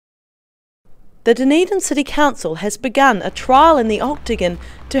The Dunedin City Council has begun a trial in the Octagon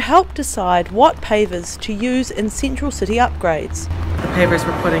to help decide what pavers to use in central city upgrades. The pavers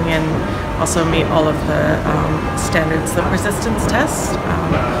we're putting in also meet all of the standards of resistance test,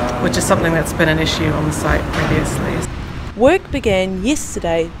 which is something that's been an issue on the site previously. Work began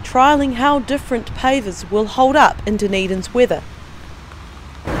yesterday trialling how different pavers will hold up in Dunedin's weather.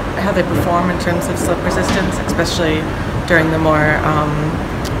 How they perform in terms of slip resistance, especially during the more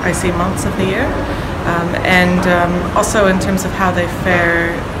icy months of the year, and also in terms of how they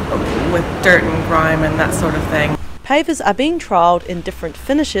fare with dirt and grime and that sort of thing. Pavers are being trialled in different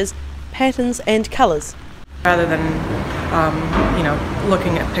finishes, patterns and colours. Rather than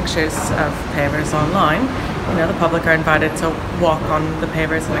looking at pictures of pavers online, the public are invited to walk on the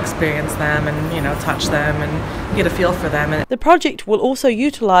pavers and experience them and touch them and get a feel for them. The project will also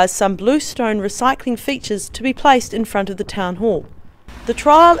utilise some bluestone recycling features to be placed in front of the town hall. The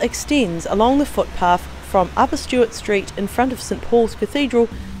trial extends along the footpath from Upper Stewart Street in front of St Paul's Cathedral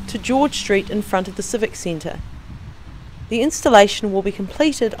to George Street in front of the Civic Centre. The installation will be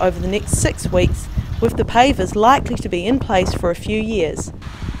completed over the next 6 weeks, with the pavers likely to be in place for a few years.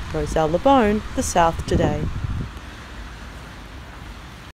 Roselle LeBone, The South Today.